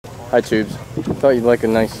Hi tubes. Thought you'd like a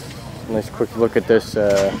nice quick look at this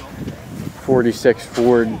 46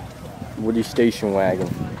 Ford Woodie station wagon.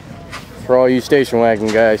 For all you station wagon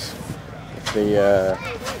guys,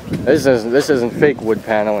 this isn't fake wood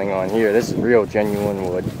paneling on here. This is real genuine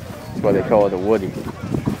wood. That's why they call it a Woodie.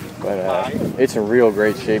 But it's in real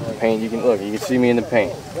great shape. The paint, you can see me in the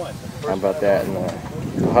paint. How about that? And the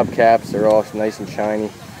hubcaps, they're all nice and shiny.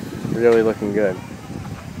 Really looking good.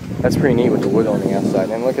 That's pretty neat with the wood on the outside.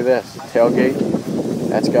 And look at this tailgate.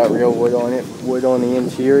 That's got real wood on it. Wood on the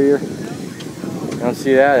interior. You don't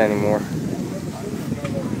see that anymore.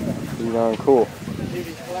 Pretty darn cool.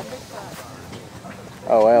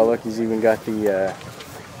 Oh wow! Look, he's even got the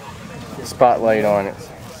spotlight on it.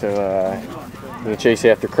 So you can chase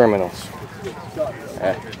after criminals.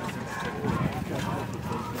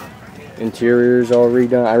 Interior's all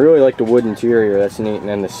redone. I really like the wood interior. That's neat. And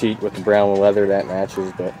then the seat with the brown leather, that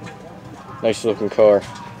matches. But nice looking car.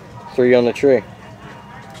 3 on the tree.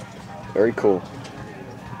 Very cool.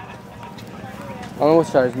 I don't know what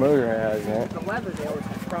size motor it has in it. The leather there was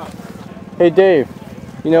the front. Hey Dave,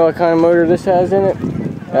 you know what kind of motor this has in it?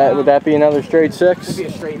 Would that be another straight 6?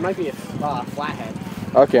 It might be a flathead.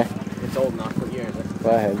 Okay. It's old enough. What year is it?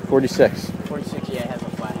 Flathead. 46. 46, yeah, it has a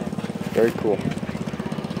flathead. Very cool.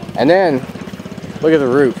 And then, look at the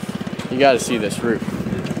roof. You got to see this roof.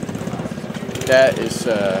 That is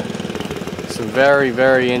some very,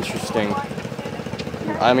 very interesting.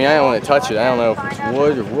 I mean, I don't want to touch it. I don't know if it's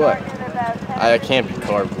wood or what. It can't be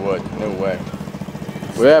carved wood. No way.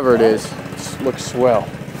 Whatever it is, it looks swell.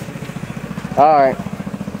 Alright.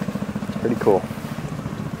 Pretty cool.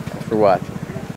 Thanks for watching.